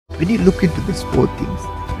When you look into these four things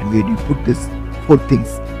and when you put these four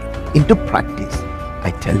things into practice,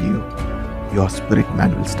 I tell you, your spirit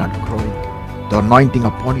man will start growing. The anointing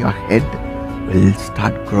upon your head will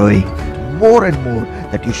start growing. More and more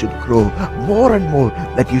that you should grow. More and more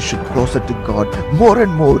that you should closer to God. More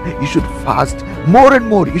and more you should fast. More and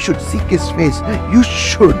more you should seek His face. You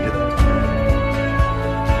should.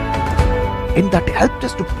 And that helped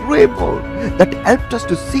us to pray more. That helped us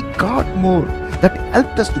to seek God more. That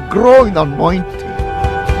helped us to grow in the anointing.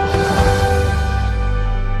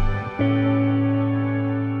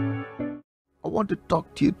 I want to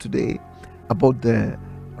talk to you today about the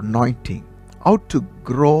anointing. How to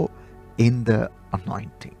grow in the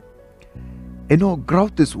anointing. You know,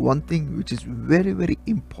 growth is one thing which is very, very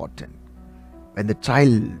important. When the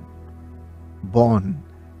child born,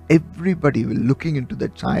 everybody will looking into the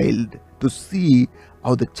child to see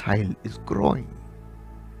how the child is growing.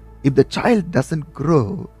 If the child doesn't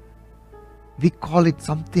grow, we call it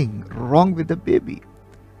something wrong with the baby.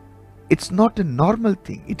 It's not a normal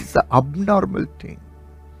thing. It is an abnormal thing.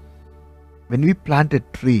 When we plant a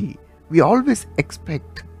tree, we always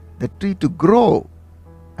expect the tree to grow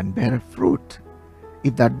and bear a fruit.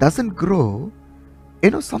 If that doesn't grow,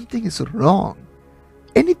 something is wrong.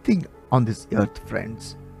 Anything on this earth,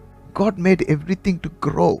 friends, God made everything to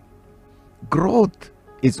grow. Growth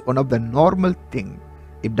is one of the normal things.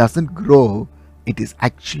 If it doesn't grow, it is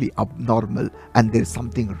actually abnormal and there is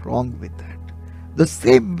something wrong with that. The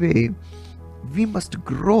same way, we must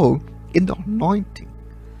grow in the anointing.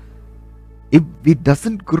 If it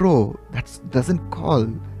doesn't grow, that doesn't call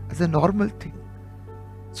as a normal thing.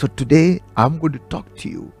 So today, I'm going to talk to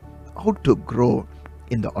you how to grow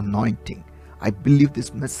in the anointing. I believe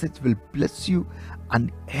this message will bless you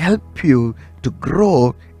and help you to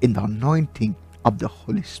grow in the anointing of the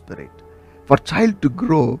Holy Spirit. For child to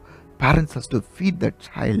grow, parents have to feed the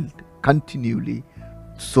child continually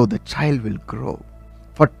so the child will grow.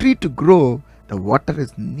 For tree to grow, the water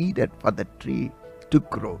is needed for the tree to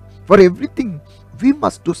grow. For everything, we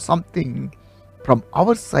must do something from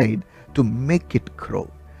our side to make it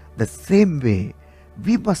grow. The same way,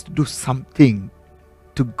 we must do something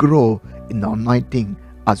to grow in the anointing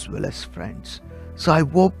as well as friends. So I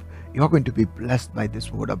hope you're going to be blessed by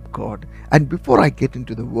this word of God. And before I get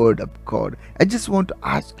into the word of God, I just want to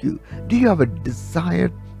ask you, do you have a desire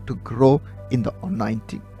to grow in the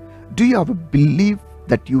anointing? Do you have a belief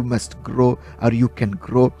that you must grow or you can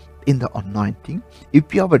grow in the anointing?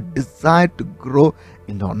 If you have a desire to grow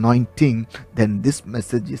in the anointing, then this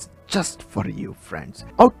message is just for you, friends.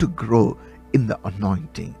 How to grow in the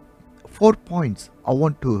anointing. 4 points I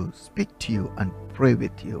want to speak to you and pray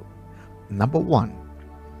with you. Number 1,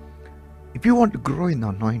 if you want to grow in the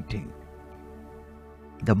anointing,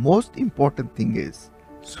 the most important thing is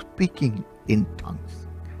speaking in tongues.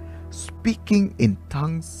 Speaking in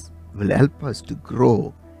tongues will help us to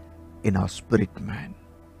grow in our spirit man.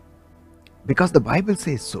 Because the Bible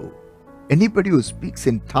says so. Anybody who speaks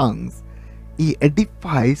in tongues, he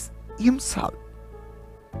edifies himself.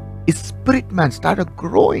 His spirit man started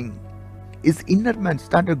growing. His inner man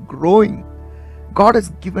started growing. God has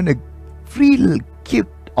given a free gift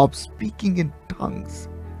of speaking in tongues.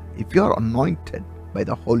 If you are anointed by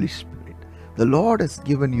the Holy Spirit, the Lord has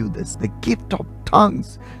given you this, the gift of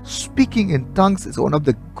tongues. Speaking in tongues is one of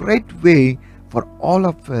the great way for all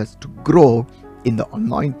of us to grow in the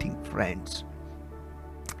anointing, friends.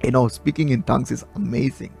 Speaking in tongues is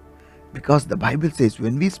amazing because the Bible says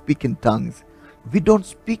when we speak in tongues, we don't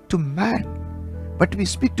speak to man, but we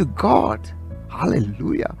speak to God.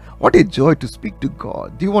 Hallelujah. What a joy to speak to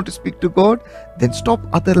God. Do you want to speak to God? Then stop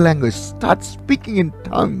other language. Start speaking in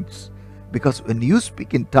tongues. Because when you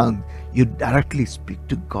speak in tongues, you directly speak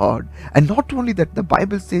to God. And not only that, the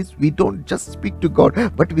Bible says we don't just speak to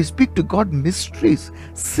God, but we speak to God mysteries,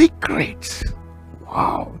 secrets.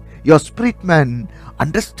 Wow. Your spirit man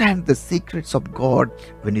understands the secrets of God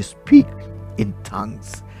when you speak in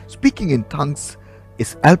tongues. Speaking in tongues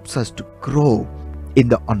helps us to grow in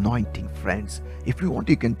the anointing, friends. If you want,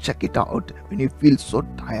 you can check it out. When you feel so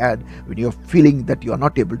tired, when you're feeling that you are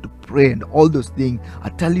not able to pray and all those things, I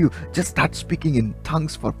tell you, just start speaking in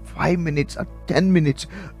tongues for 5 minutes or 10 minutes.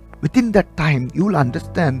 Within that time, you will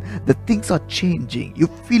understand that things are changing. You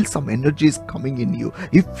feel some energy is coming in you.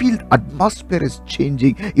 You feel atmosphere is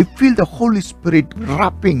changing. You feel the Holy Spirit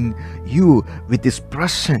wrapping you with His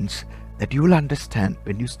presence, that you will understand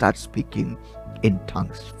when you start speaking in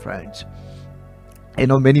tongues, friends.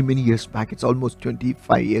 Many years back, it's almost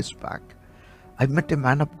 25 years back, I met a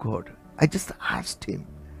man of God. I just asked him,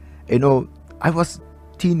 I was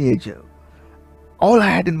a teenager. All I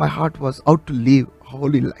had in my heart was how to live a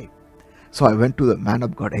holy life. So I went to the man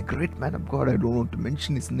of God, a great man of God. I don't want to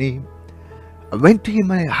mention his name. I went to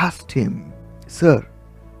him and I asked him, "Sir,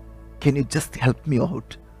 can you just help me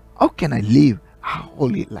out? How can I live a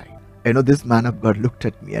holy life?" This man of God looked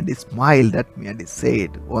at me and he smiled at me and he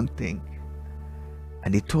said one thing.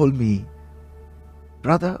 And he told me,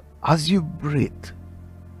 "Brother, as you breathe,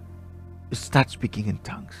 you start speaking in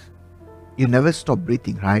tongues. You never stop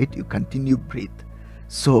breathing, right? You continue breathe.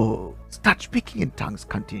 So start speaking in tongues,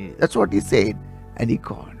 continue." That's what he said. And he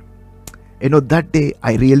gone. That day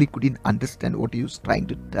I really couldn't understand what he was trying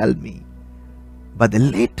to tell me. But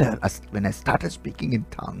then later, when I started speaking in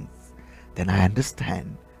tongues, then I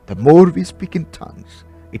understand. The more we speak in tongues,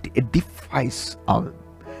 it edifies our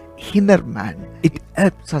inner man. It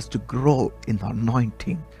helps us to grow in the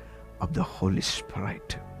anointing of the Holy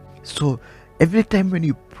Spirit. So every time when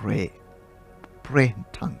you pray in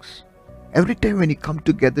tongues. Every time when you come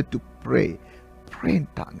together to pray in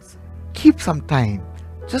tongues. Keep some time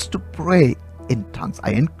just to pray in tongues.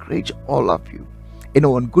 I encourage all of you.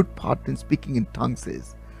 One good part in speaking in tongues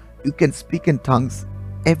is you can speak in tongues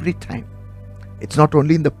every time. It's not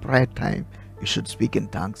only in the prayer time you should speak in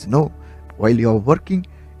tongues. No, while you're working,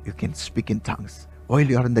 you can speak in tongues. While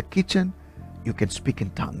you're in the kitchen, you can speak in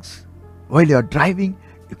tongues. While you're driving,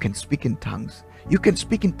 you can speak in tongues. You can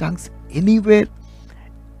speak in tongues anywhere,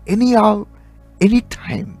 anyhow,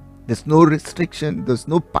 anytime. There's no restriction, there's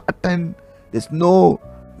no pattern, there's no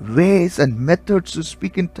ways and methods to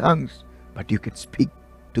speak in tongues. But you can speak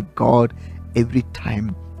to God every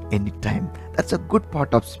time, anytime. That's a good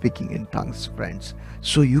part of speaking in tongues, friends.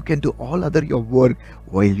 So you can do all other your work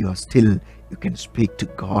while you can speak to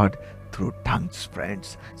God through tongues,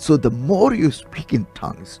 friends. So the more you speak in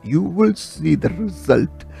tongues, you will see the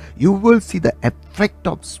result. You will see the effect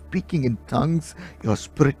of speaking in tongues. Your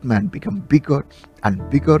spirit man become bigger and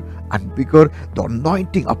bigger and bigger. The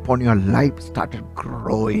anointing upon your life started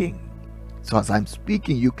growing. So as I'm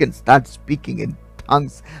speaking, you can start speaking in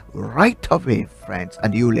tongues right away, friends,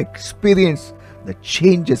 and you will experience the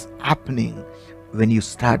changes happening when you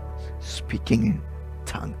start speaking in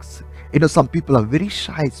tongues. Some people are very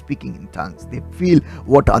shy speaking in tongues. They feel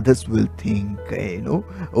what others will think,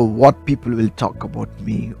 or what people will talk about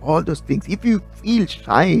me, all those things. If you feel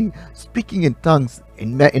shy speaking in tongues,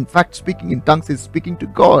 in fact, speaking in tongues is speaking to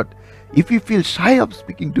God. If you feel shy of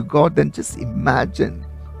speaking to God, then just imagine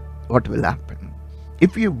what will happen.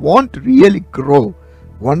 If you want to really grow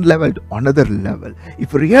one level to another level,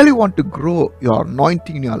 if you really want to grow your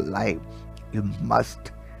anointing in your life, you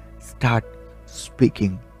must start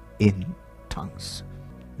speaking in tongues.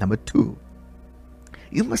 Number 2,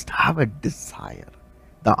 you must have a desire,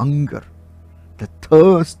 the hunger, the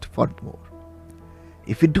thirst for more.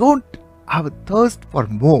 If you don't have a thirst for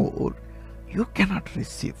more, you cannot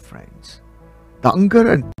receive, friends. The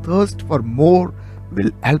hunger and thirst for more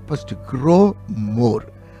will help us to grow more,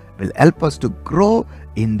 will help us to grow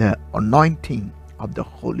in the anointing of the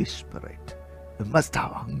Holy Spirit. We must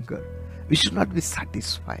have hunger. We should not be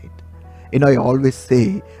satisfied. I always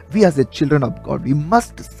say, we as the children of God, we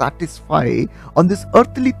must satisfy on these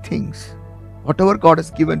earthly things. Whatever God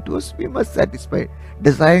has given to us, we must satisfy.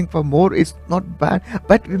 Desiring for more is not bad,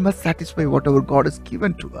 but we must satisfy whatever God has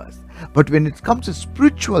given to us. But when it comes to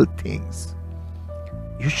spiritual things,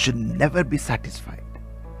 you should never be satisfied.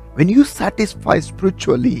 When you satisfy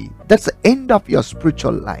spiritually, that's the end of your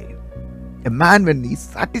spiritual life. A man, when he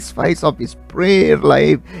satisfies of his prayer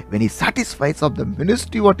life, when he satisfies of the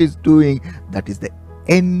ministry what he's doing, that is the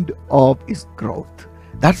end of his growth.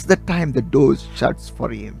 That's the time the door shuts for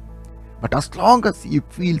him. But as long as he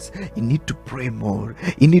feels he need to pray more,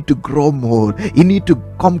 he need to grow more, he need to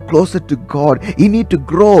come closer to God, he need to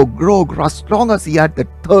grow. As long as he had that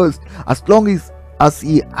thirst, as long as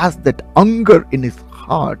he has that hunger in his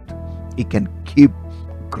heart, he can keep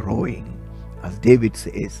growing. As David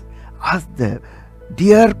says, as the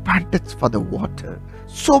deer panteth for the water,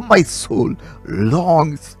 so my soul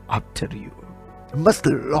longs after you. You must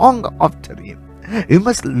long after him. You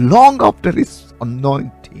must long after his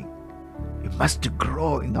anointing. You must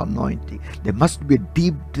grow in the anointing. There must be a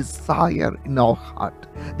deep desire in our heart.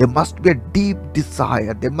 There must be a deep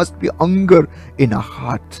desire. There must be hunger in our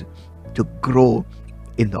heart to grow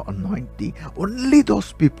in the anointing. Only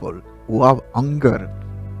those people who have hunger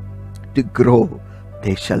to grow,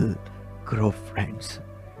 they shall grow, friends.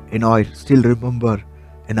 I still remember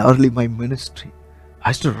in early my ministry,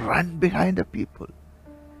 I used to run behind the people.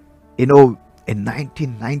 In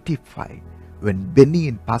 1995,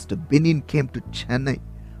 when Pastor Benin came to Chennai,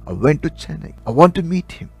 I went to Chennai. I want to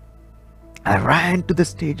meet him. I ran to the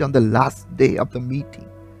stage on the last day of the meeting.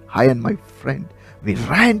 I and my friend, we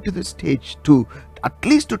ran to the stage to at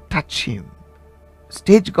least to touch him.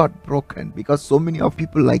 Stage got broken because so many of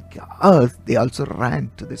people like us, they also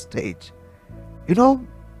ran to the stage. You know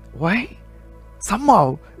why?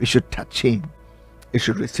 Somehow we should touch him. You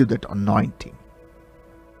should receive that anointing.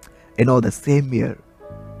 You know, the same year,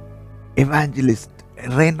 evangelist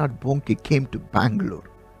Reinhard Bonnke came to Bangalore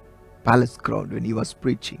Palace Ground when he was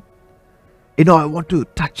preaching. You know, I want to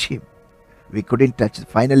touch him. We couldn't touch it.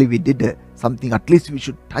 Finally, we did something. At least we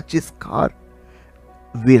should touch his car.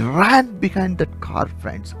 We ran behind that car,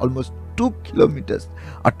 friends, almost 2 kilometers,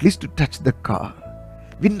 at least to touch the car.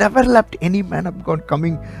 We never left any man of God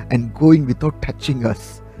coming and going without touching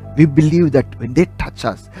us. We believe that when they touch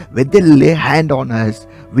us, when they lay hand on us,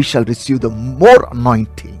 we shall receive the more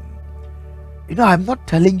anointing. You know, I'm not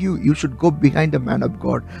telling you you should go behind a man of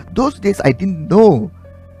God. Those days I didn't know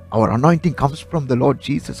our anointing comes from the Lord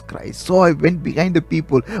Jesus Christ. So I went behind the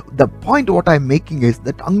people. The point what I'm making is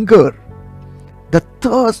that hunger, the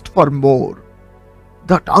thirst for more,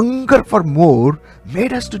 that hunger for more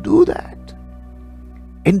made us to do that.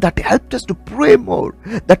 And that helped us to pray more.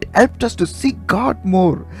 That helped us to seek God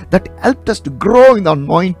more. That helped us to grow in the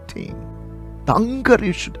anointing. The hunger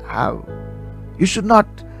you should have. You should not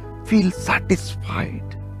feel satisfied.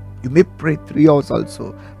 You may pray 3 hours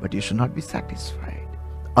also, but you should not be satisfied.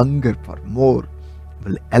 Hunger for more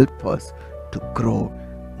will help us to grow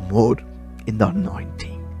more in the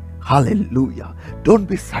anointing. Hallelujah. Don't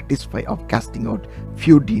be satisfied of casting out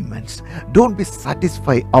few demons. Don't be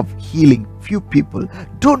satisfied of healing few people.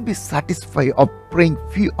 Don't be satisfied of praying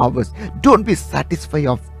few hours. Don't be satisfied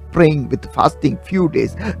of praying with fasting few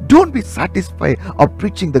days. Don't be satisfied of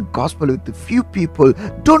preaching the gospel with a few people.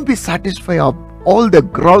 Don't be satisfied of all the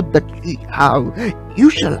growth that you have. You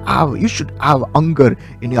should have hunger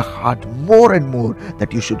in your heart more and more,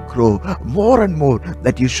 that you should grow more and more,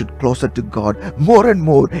 that you should closer to God more and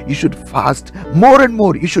more. You should fast more and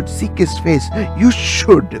more. You should seek his face. You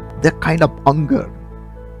should, that kind of hunger.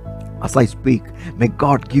 As I speak, may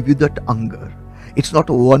God give you that hunger. It's not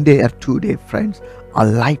a 1 day or 2 day, friends, a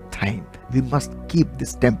lifetime. We must keep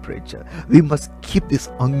this temperature. We must keep this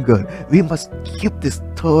hunger. We must keep this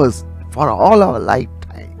thirst for all our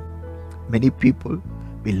lifetime. Many people,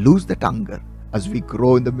 we lose that hunger as we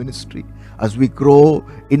grow in the ministry, as we grow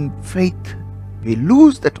in faith. We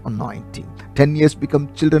lose that anointing. 10 years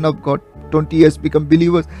become children of God, 20 years become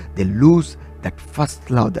believers. They lose that first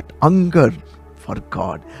love, that hunger for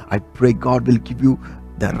God. I pray God will give you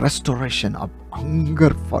the restoration of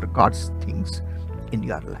hunger for God's things in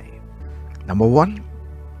your life. Number 1,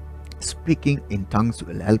 speaking in tongues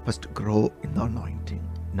will help us to grow in the anointing.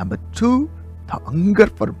 Number 2, the hunger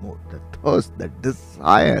for more, the thirst, the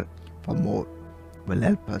desire for more will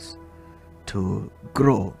help us to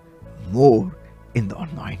grow more in the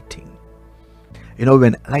anointing. You know,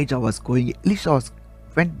 when Elijah was going, Elisha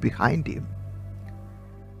went behind him.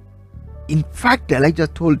 In fact, Elijah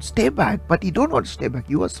told, stay back, but he don't want to stay back.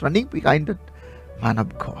 He was running behind the man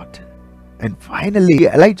of God. And finally,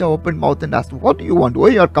 Elijah opened mouth and asked, what do you want? Why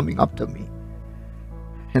you are coming after me?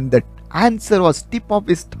 And the answer was tip of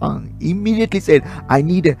his tongue. He immediately said, I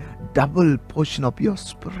need a double portion of your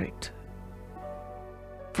spirit.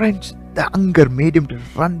 Friends, the hunger made him to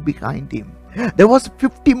run behind him. There was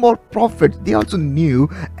 50 more prophets. They also knew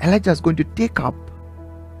Elijah was going to take up.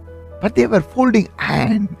 But they were folding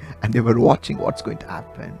hands and they were watching what's going to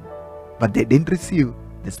happen. But they didn't receive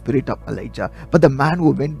the spirit of Elijah. But the man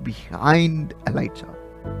who went behind Elijah,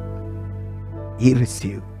 he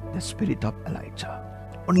received the spirit of Elijah.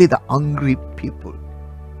 Only the hungry people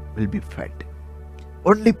will be fed.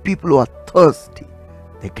 Only people who are thirsty,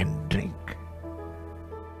 they can drink.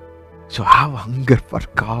 So have hunger for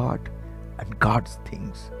God and God's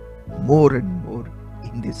things more and more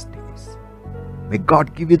in these days. May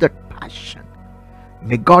God give you that passion.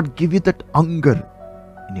 May God give you that hunger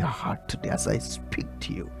in your heart today as I speak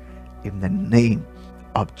to you in the name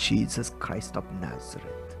of Jesus Christ of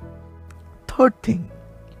Nazareth. Third thing,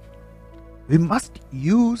 we must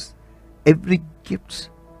use every gift,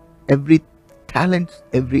 every talent,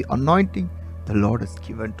 every anointing the Lord has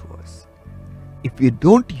given to us. If we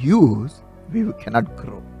don't use, we cannot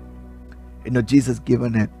grow. You know, Jesus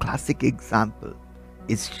given a classic example.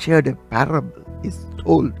 Is shared a parable. Is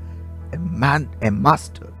told a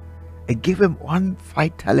master, I give him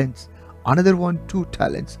 5 talents, another one 2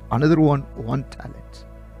 talents, another one 1 talent.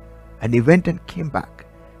 And he went and came back.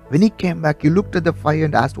 When he came back, he looked at the 5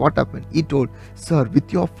 and asked what happened. He told, sir,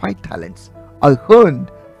 with your 5 talents, I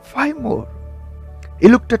earned 5 more. He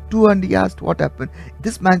looked at 2 and he asked what happened.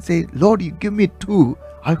 This man said, Lord, you give me 2,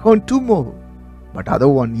 I earned 2 more. But other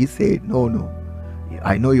one, he said, no,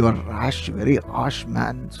 I know you are rash, very harsh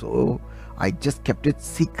man, so I just kept it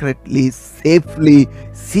secretly, safely.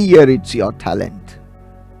 See, here it's your talent.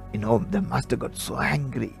 The master got so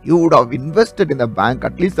angry. You would have invested in the bank.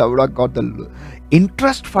 At least I would have got the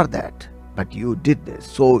interest for that. But you did this.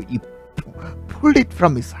 So he pulled it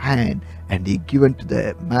from his hand and he given to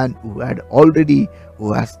the man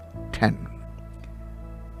who has 10.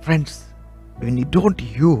 Friends, when you don't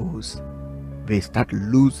use, we start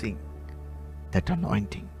losing that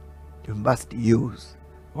anointing. You must use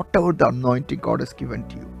whatever the anointing God has given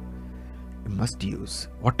to you. You must use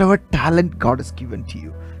whatever talent God has given to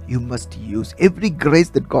you. You must use every grace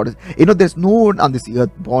that God has. There's no one on this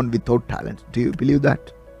earth born without talent. Do you believe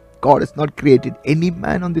that? God has not created any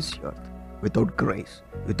man on this earth without grace,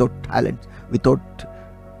 without talent, without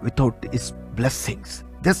his blessings.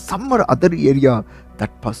 There's some or other area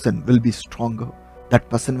that person will be stronger. That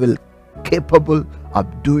person will capable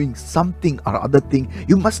of doing something or other thing.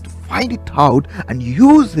 You must find it out and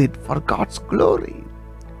use it for God's glory.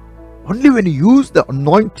 Only when you use the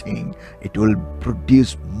anointing, it will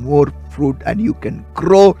produce more fruit and you can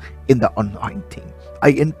grow in the anointing. I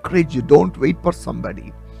encourage you, don't wait for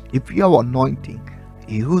somebody. If you have anointing,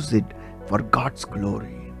 use it for God's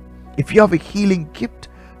glory. If you have a healing gift,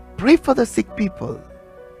 pray for the sick people.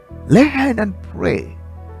 Lay hand and pray.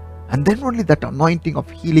 And then only that anointing of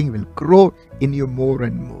healing will grow in you more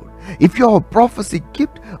and more. If you have a prophecy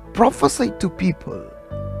gift, prophesy to people.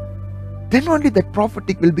 Then only that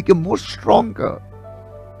prophetic will become more stronger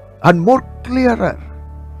and more clearer.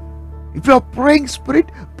 If you are praying spirit,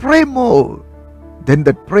 pray more. Then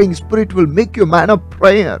that praying spirit will make you a man of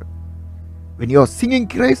prayer. When you are singing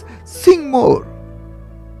grace, sing more.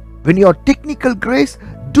 When you are technical grace,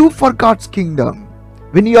 do for God's kingdom.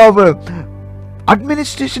 When you have a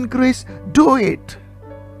administration grace, do it.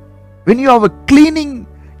 When you have a cleaning,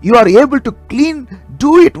 you are able to clean,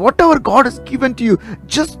 do it. Whatever God has given to you,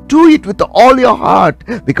 just do it with all your heart.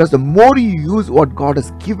 Because the more you use what God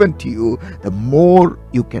has given to you, the more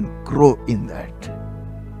you can grow in that.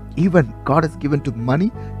 Even God has given to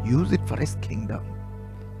money, use it for His kingdom.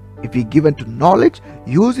 If He given to knowledge,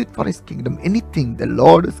 use it for His kingdom. Anything the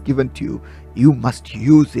Lord has given to you, you must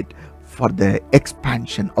use it for the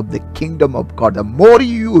expansion of the kingdom of God. The more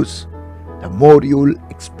you use, the more you will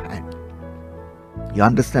expand. You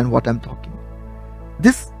understand what I'm talking?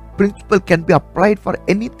 This principle can be applied for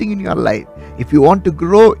anything in your life. If you want to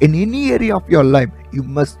grow in any area of your life, you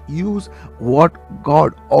must use what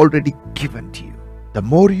God already given to you. The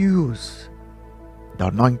more you use, the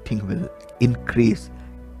anointing will increase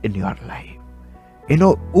in your life.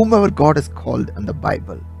 Whomever God has called in the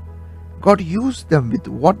Bible, God used them with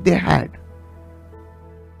what they had.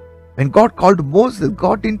 When God called Moses,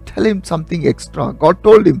 God didn't tell him something extra. God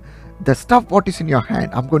told him, the stuff what is in your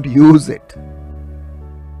hand, I'm going to use it.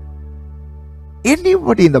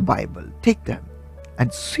 Anybody in the Bible, take them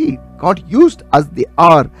and see God used as they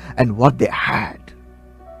are and what they had.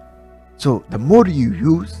 So the more you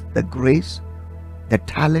use the grace, the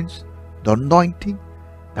talents, the anointing,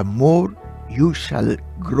 the more you shall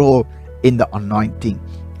grow in the anointing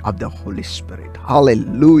of the Holy Spirit.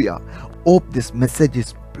 Hallelujah. Hope this message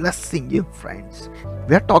is blessing you, friends.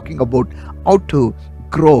 We are talking about how to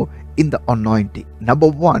grow in the anointing. Number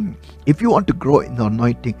one, if you want to grow in the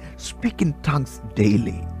anointing, speak in tongues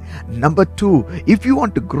daily. Number two, if you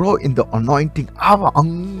want to grow in the anointing, have a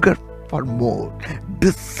hunger for more,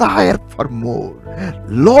 desire for more,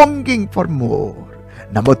 longing for more.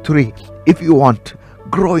 Number three, if you want to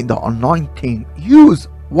grow in the anointing, use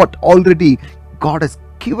what already God has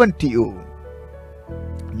given to you.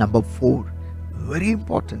 Number four, very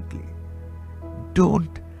importantly,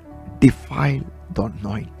 don't defile the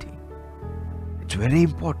anointing. It's very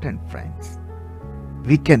important, friends.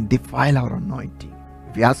 We can defile our anointing.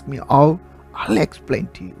 If you ask me how, I'll explain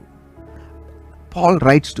to you. Paul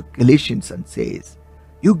writes to Galatians and says,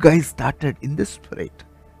 you guys started in the spirit,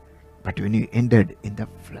 but when you ended in the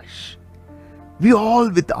flesh. We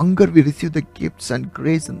all with hunger, we receive the gifts and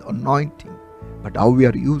grace and anointing. But how we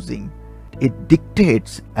are using, it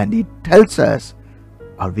dictates and it tells us,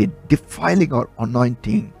 are we defiling our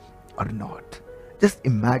anointing or not? Just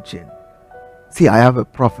imagine. See, I have a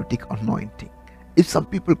prophetic anointing. If some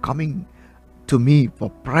people coming to me for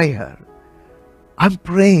prayer, I'm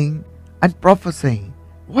praying and prophesying.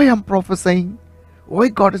 Why I'm prophesying? Why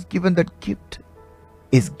God has given that gift?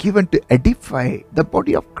 Is given to edify the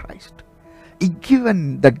body of Christ. He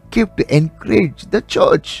given that gift to encourage the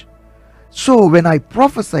church. So when I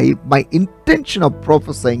prophesy, my intention of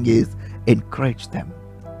prophesying is encourage them,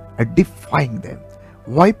 edifying them,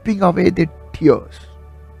 wiping away their tears.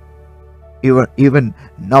 Even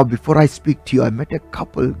now, before I speak to you, I met a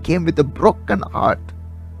couple, came with a broken heart.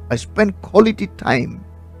 I spent quality time.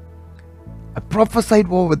 I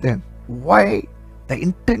prophesied over them. Why? The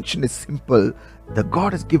intention is simple. The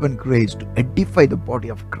God has given grace to edify the body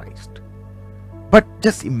of Christ. But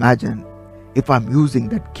just imagine if I'm using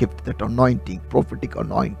that gift, that anointing, prophetic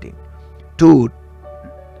anointing, to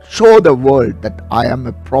show the world that I am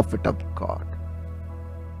a prophet of God.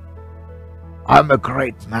 I'm a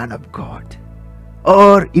great man of God.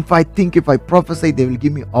 Or if I think if I prophesy, they will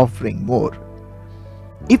give me offering more.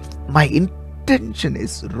 If my intention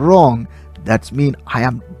is wrong, that means I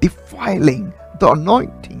am defiling the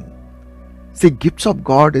anointing. See, gifts of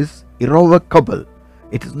God is irrevocable.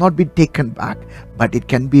 It has not been taken back, but it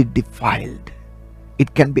can be defiled.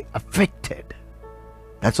 It can be affected.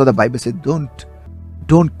 That's what the Bible says.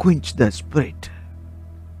 Don't quench the Spirit.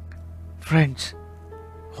 Friends,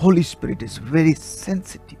 Holy Spirit is very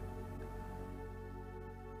sensitive.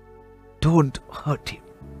 Don't hurt him.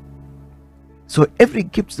 So every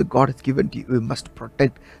gift that God has given to you, we must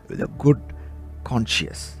protect with a good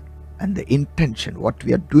conscience and the intention. What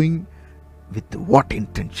we are doing, with what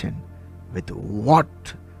intention, with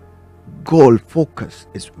what goal, focus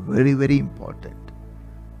is very, very important.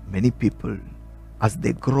 Many people, as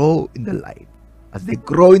they grow in the life, as they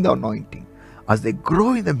grow in the anointing, as they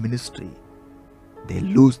grow in the ministry, they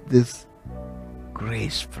lose this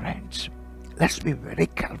grace, friends. Let's be very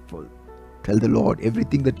careful. Tell the Lord,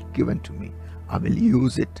 everything that you've given to me, I will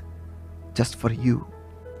use it just for you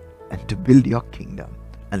and to build your kingdom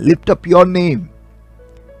and lift up your name,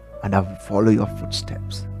 and I will follow your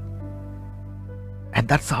footsteps. And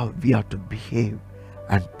that's how we have to behave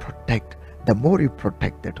and protect. The more you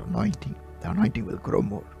protect that anointing, the anointing will grow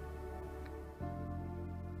more.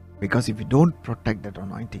 Because if you don't protect that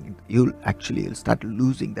anointing, you'll start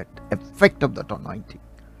losing that effect of that anointing,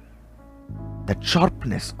 that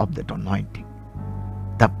sharpness of that anointing,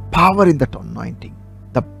 the power in that anointing,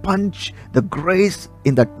 the punch, the grace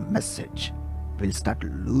in that message will start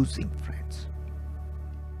losing, friends.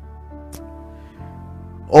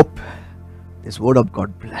 Hope this word of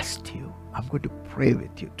God blessed you. I'm going to pray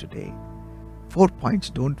with you today. 4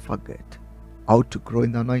 points, don't forget. How to grow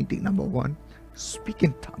in the anointing. Number 1, speak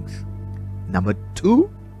in tongues. Number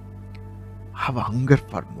 2, have a hunger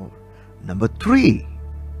for more. Number 3,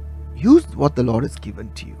 use what the Lord has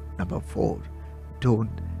given to you. Number 4,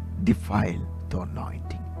 don't defile the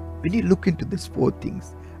anointing. When you look into these 4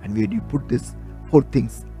 things and when you put these 4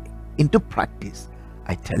 things into practice,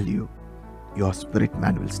 I tell you, your spirit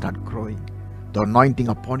man will start growing. The anointing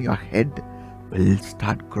upon your head will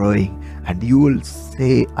start growing, and you will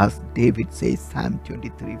say, as David says, Psalm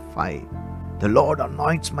 23:5, the Lord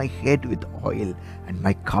anoints my head with oil and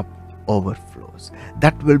my cup overflows.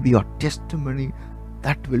 That will be your testimony.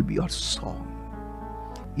 That will be your song.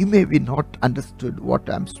 You may be not understood what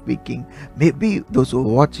I'm speaking. Maybe those who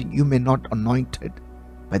are watching, you may not anointed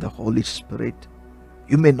by the Holy Spirit.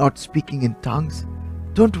 You may not speaking in tongues.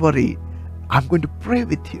 Don't worry. I'm going to pray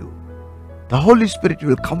with you. The Holy Spirit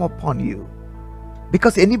will come upon you.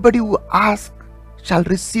 Because anybody who asks shall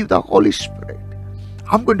receive the Holy Spirit.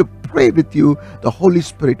 I'm going to pray with you. The Holy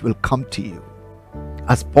Spirit will come to you.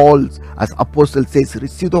 As Apostle says,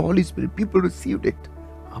 receive the Holy Spirit. People received it.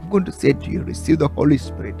 I'm going to say to you, receive the Holy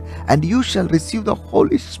Spirit, and you shall receive the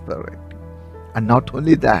Holy Spirit. And not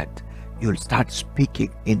only that, you'll start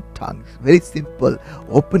speaking in tongues. Very simple.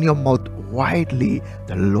 Open your mouth widely.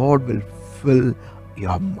 The Lord will fill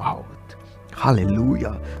your mouth.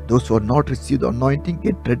 Hallelujah. Those who are not received the anointing,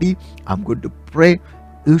 get ready. I'm going to pray.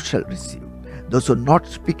 You shall receive. Those who are not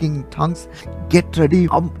speaking in tongues, get ready.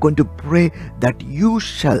 I'm going to pray that you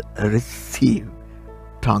shall receive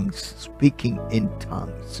tongues, speaking in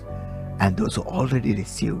tongues. And those who already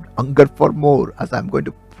received, hunger for more, as I'm going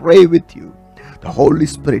to pray with you. The Holy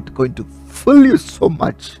Spirit is going to fill you so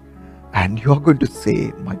much, and you're going to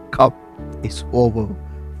say, my cup is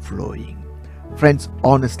overflowing. Friends,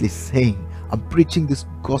 honestly saying, I'm preaching this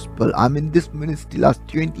gospel. I'm in this ministry last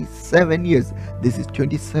 27 years. This is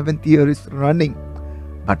 27th year is running.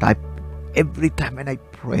 But every time when I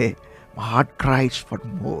pray, my heart cries for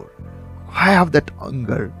more. I have that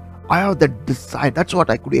hunger. I have that desire. That's what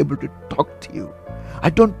I could be able to talk to you. I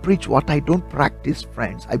don't preach what I don't practice,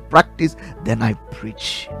 friends. I practice, then I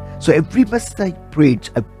preach. So every message I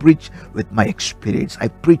preach with my experience. I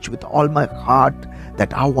preach with all my heart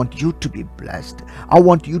that I want you to be blessed. I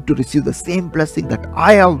want you to receive the same blessing that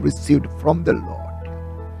I have received from the Lord.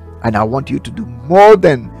 And I want you to do more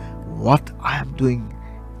than what I am doing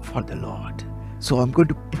for the Lord. So I'm going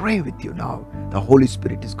to pray with you now. The Holy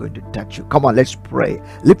Spirit is going to touch you. Come on, let's pray.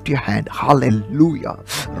 Lift your hand. Hallelujah.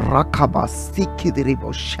 Rakaba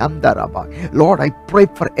sikidiribo shandaraba. Lord, I pray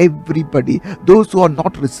for everybody, those who are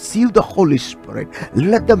not received the Holy Spirit.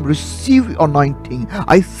 Let them receive your anointing.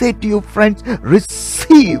 I say to you, friends,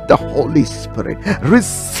 receive the Holy Spirit.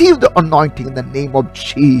 Receive the anointing in the name of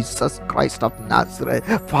Jesus Christ of Nazareth.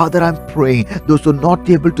 Father, I'm praying those who are not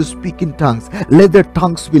able to speak in tongues, let their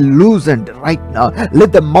tongues be loosened right now.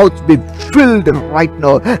 Let the mouths be filled right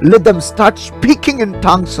now. Let them start speaking in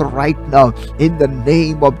tongues right now in the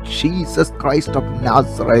name of Jesus Christ of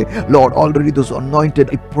Nazareth. Lord, already those anointed,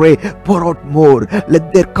 I pray, pour out more.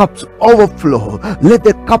 Let their cups overflow. Let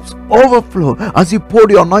their cups overflow as you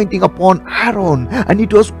poured your anointing upon Aaron, and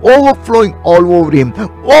it was overflowing all over him.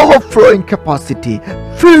 Overflowing capacity.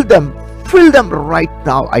 Fill them right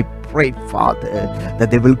now. I pray, Father,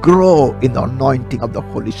 that they will grow in the anointing of the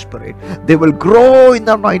Holy Spirit. They will grow in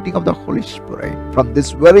the anointing of the Holy Spirit. From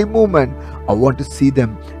this very moment, I want to see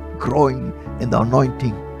them growing in the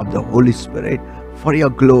anointing of the Holy Spirit for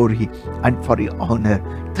your glory and for your honor.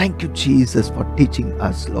 Thank you, Jesus, for teaching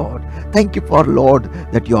us, Lord. Thank you for, Lord,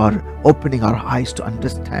 that you are opening our eyes to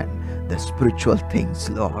understand the spiritual things,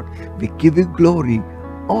 Lord. We give you glory,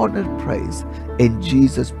 honor, praise. In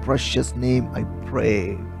Jesus' precious name I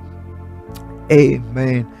pray.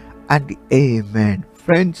 Amen and amen.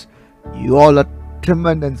 Friends, you all are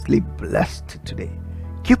tremendously blessed today.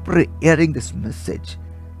 Keep hearing this message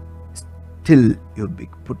till you'll be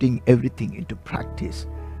putting everything into practice.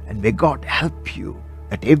 And may God help you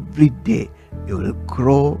that every day you will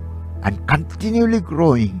grow and continually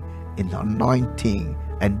growing in the anointing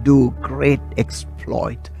and do great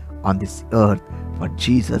exploit on this earth for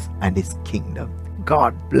Jesus and his kingdom.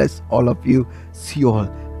 God bless all of you. See you all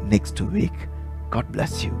next week. God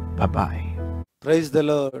bless you. Bye-bye. Praise the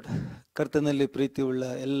lord. ಕರ್ತನಲ್ಲಿ ಪ್ರೀತಿಯುಳ್ಳ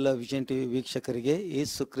ಎಲ್ಲ vision TV ವೀಕ್ಷಕರಿಗೆ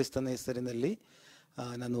ಯೇಸು ಕ್ರಿಸ್ತನ ಹೆಸರಿನಲ್ಲಿ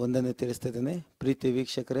ನಾನು ವಂದನೆ ತಿಳಿಸ್ತಾ ಇದ್ದೇನೆ. ಪ್ರೀತಿ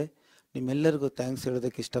ವೀಕ್ಷಕರೇ, ನಿಮ್ಮೆಲ್ಲರಿಗೂ ಥ್ಯಾಂಕ್ಸ್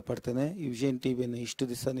ಹೇಳೋದಕ್ಕೆ ಇಷ್ಟಪಡ್ತೇನೆ. ಈ ವಿಷನ್ ಟಿವಿಯನ್ನು ಇಷ್ಟು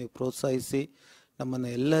ದಿವಸ ನೀವು ಪ್ರೋತ್ಸಾಹಿಸಿ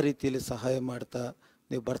ನಮ್ಮನ್ನು ಎಲ್ಲ ರೀತಿಯಲ್ಲಿ ಸಹಾಯ ಮಾಡ್ತಾ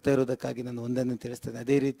ನೀವು ಬರ್ತಾ ಇರೋದಕ್ಕಾಗಿ ನಾನು ವಂದನೆ ತಿಳಿಸ್ತೇನೆ.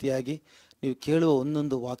 ಅದೇ ರೀತಿಯಾಗಿ ನೀವು ಕೇಳುವ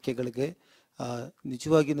ಒಂದೊಂದು ವಾಕ್ಯಗಳಿಗೆ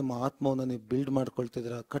ನಿಜವಾಗಿ ನಿಮ್ಮ ಆತ್ಮವನ್ನು ನೀವು ಬಿಲ್ಡ್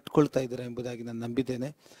ಮಾಡ್ಕೊಳ್ತಿದ್ದೀರಾ, ಕಟ್ಕೊಳ್ತಾ ಇದ್ದೀರಾ ಎಂಬುದಾಗಿ ನಾನು ನಂಬಿದ್ದೇನೆ.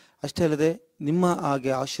 ಅಷ್ಟೇ ಅಲ್ಲದೆ ನಿಮ್ಮ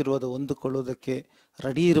ಹಾಗೆ ಆಶೀರ್ವಾದ ಹೊಂದಿಕೊಳ್ಳೋದಕ್ಕೆ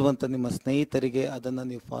ರೆಡಿ ಇರುವಂಥ ನಿಮ್ಮ ಸ್ನೇಹಿತರಿಗೆ ಅದನ್ನು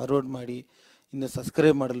ನೀವು ಫಾರ್ವರ್ಡ್ ಮಾಡಿ, ಇನ್ನು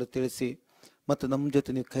ಸಬ್ಸ್ಕ್ರೈಬ್ ಮಾಡಲು ತಿಳಿಸಿ ಮತ್ತು ನಮ್ಮ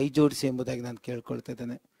ಜೊತೆ ನೀವು ಕೈ ಜೋಡಿಸಿ ಎಂಬುದಾಗಿ ನಾನು ಕೇಳ್ಕೊಳ್ತಾ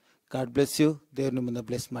ಇದ್ದೇನೆ. God bless you. ದೇವರು ನಿಮ್ಮನ್ನು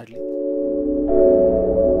ಬ್ಲೆಸ್ ಮಾಡಲಿ.